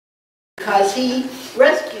because he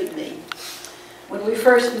rescued me. When we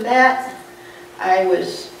first met, I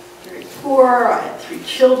was very poor, I had 3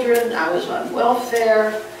 children, I was on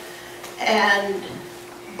welfare, and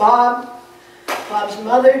Bob's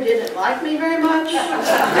mother didn't like me very much. I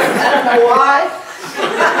don't know why,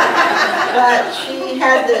 but she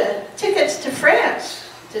had the tickets to France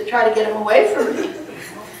to try to get him away from me.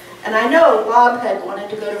 And I know Bob had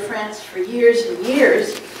wanted to go to France for years and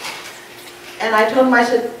years, and I told him, I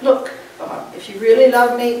said, look, Bob, if you really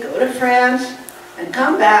love me, go to France and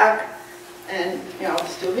come back, and I'll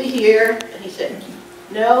still be here. And he said,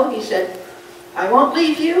 no, he said, I won't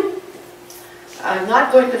leave you. I'm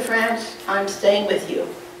not going to France, I'm staying with you.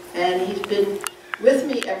 And he's been with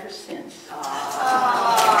me ever since.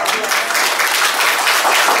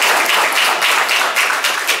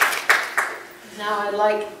 Now I'd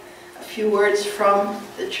like a few words from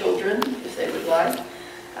the children, if they would like.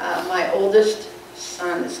 My oldest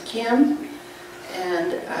son is Kim,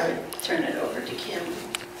 and I turn it over to Kim.